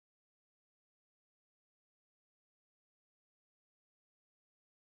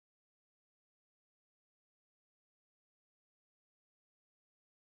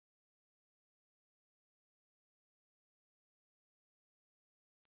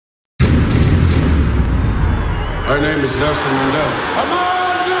Her name is Nelson Mandela.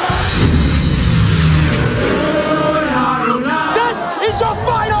 This is your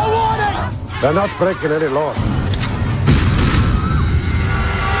final warning! They're not breaking any laws.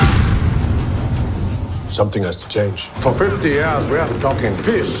 Something has to change. For 50 years, we are talking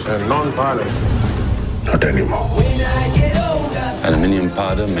peace and non-violence. Not anymore. Aluminium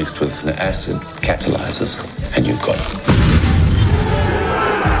powder mixed with acid catalyzes, and you've got it.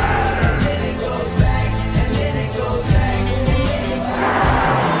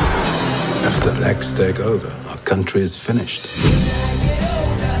 If the blacks take over, our country is finished.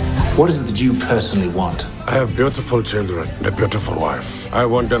 What is it that you personally want? I have beautiful children and a beautiful wife. I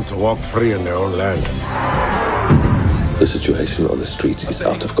want them to walk free in their own land. The situation on the streets is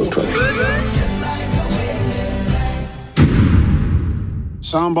out of control.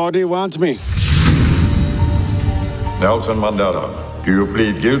 Somebody wants me. Nelson Mandela, do you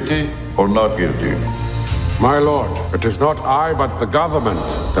plead guilty or not guilty? My lord, it is not I, but the government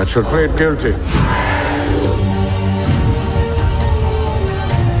that should plead guilty.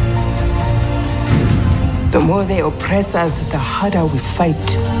 The more they oppress us, the harder we fight.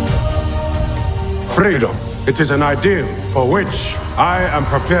 Freedom. It is an ideal for which I am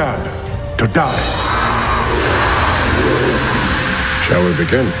prepared to die. Shall we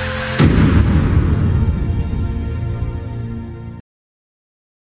begin?